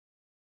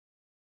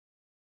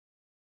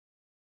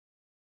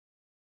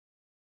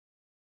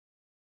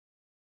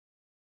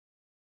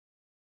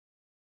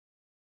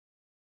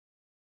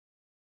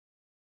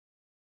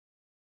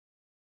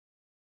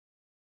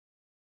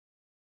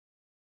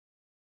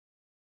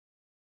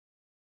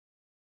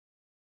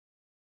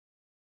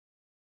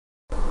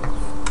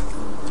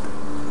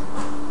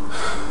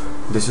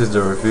This is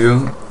the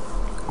review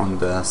on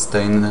the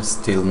stainless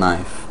steel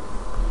knife.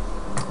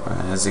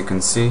 As you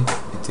can see,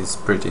 it is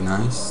pretty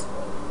nice.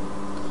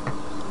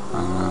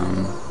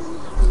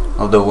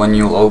 Although when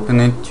you open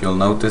it, you'll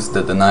notice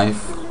that the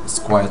knife is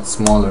quite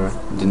smaller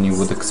than you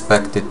would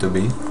expect it to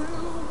be.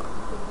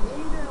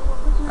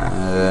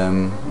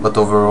 But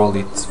overall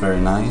it's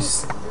very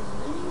nice.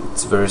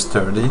 It's very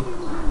sturdy.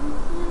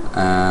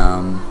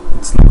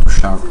 It's not too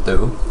sharp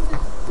though.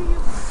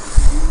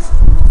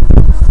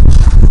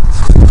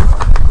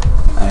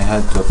 I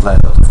had to apply a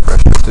lot of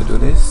pressure to do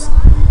this.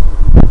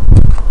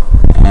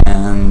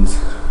 And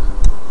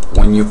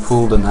when you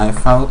pull the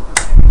knife out,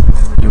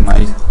 you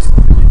might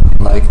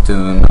like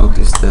to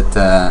notice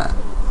that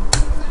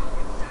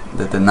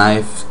the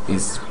knife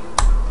is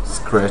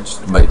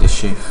scratched by the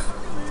sheath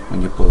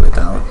when you pull it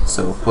out.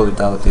 So pull it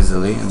out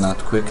easily and not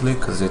quickly,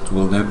 because it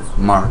will leave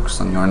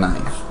marks on your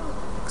knife.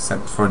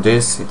 Except for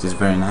this, it is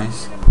very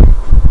nice.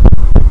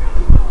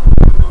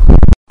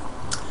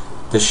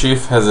 The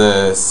sheath has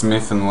a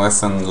Smith &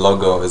 Wesson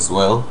logo as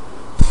well.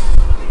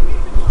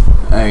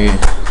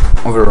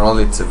 Overall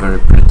it's a very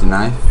pretty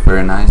knife,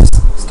 very nice,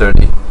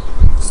 sturdy,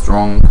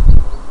 strong,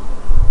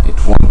 it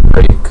won't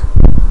break.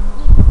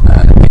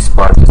 This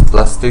part is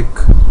plastic,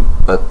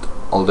 but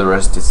all the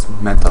rest is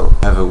metal.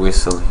 I have a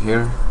whistle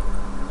here,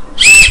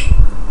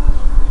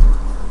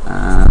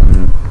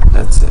 and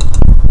that's it.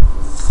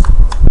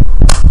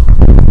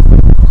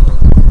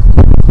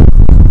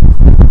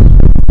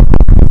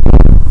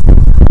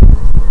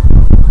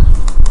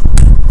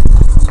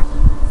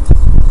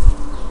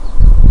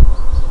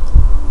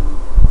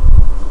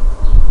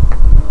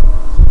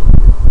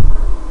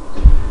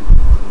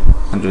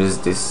 There is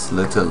this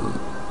little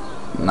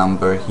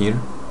number here,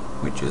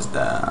 which is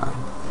the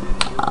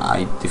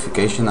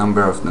identification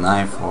number of the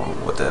knife or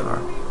whatever.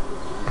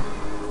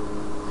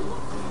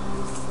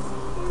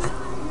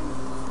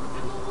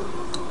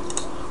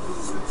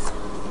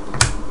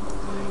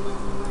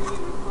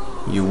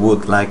 You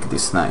would like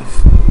this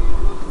knife.